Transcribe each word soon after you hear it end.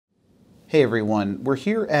Hey everyone, we're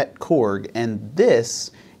here at Korg and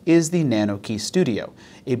this is the nanoKEY Studio,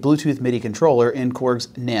 a Bluetooth MIDI controller in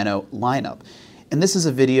Korg's Nano lineup. And this is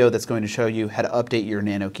a video that's going to show you how to update your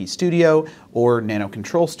nanoKEY Studio or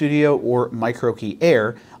nanoKONTROL Studio or microKEY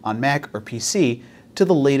Air on Mac or PC to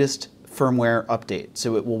the latest firmware update,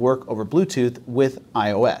 so it will work over Bluetooth with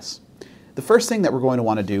iOS. The first thing that we're going to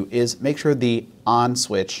want to do is make sure the on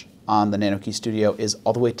switch on the nanoKEY Studio is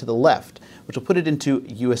all the way to the left, which will put it into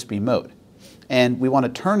USB mode. And we want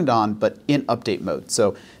to turn it on, but in update mode.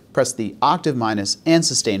 So press the octave minus and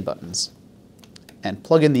sustain buttons and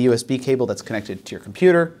plug in the USB cable that's connected to your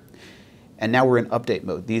computer. And now we're in update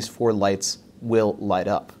mode. These four lights will light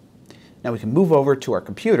up. Now we can move over to our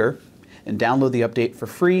computer and download the update for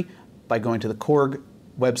free by going to the Korg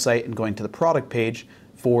website and going to the product page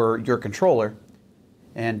for your controller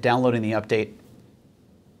and downloading the update,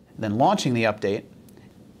 then launching the update.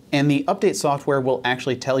 And the update software will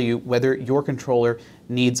actually tell you whether your controller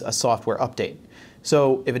needs a software update.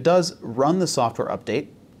 So if it does run the software update,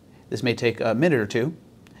 this may take a minute or two,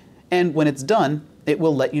 and when it's done, it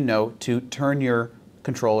will let you know to turn your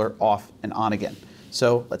controller off and on again.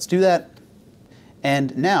 So let's do that.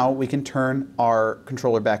 And now we can turn our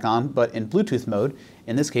controller back on, but in Bluetooth mode,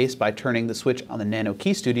 in this case by turning the switch on the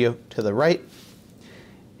nanoKEY Studio to the right,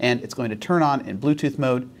 and it's going to turn on in Bluetooth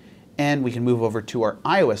mode. And we can move over to our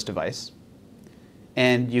iOS device,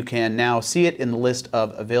 and you can now see it in the list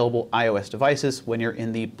of available iOS devices when you're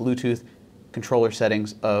in the Bluetooth controller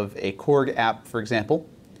settings of a Korg app, for example,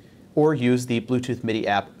 or use the Bluetooth MIDI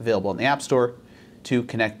app available in the App Store to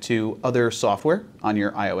connect to other software on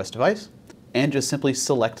your iOS device, and just simply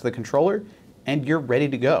select the controller and you're ready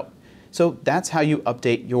to go. So that's how you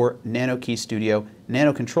update your nanoKEY Studio,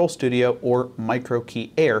 nanoKONTROL Studio, or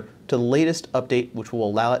microKEY Air to the latest update, which will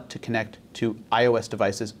allow it to connect to iOS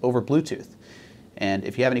devices over Bluetooth. And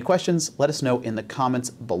if you have any questions, let us know in the comments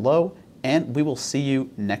below, and we will see you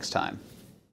next time.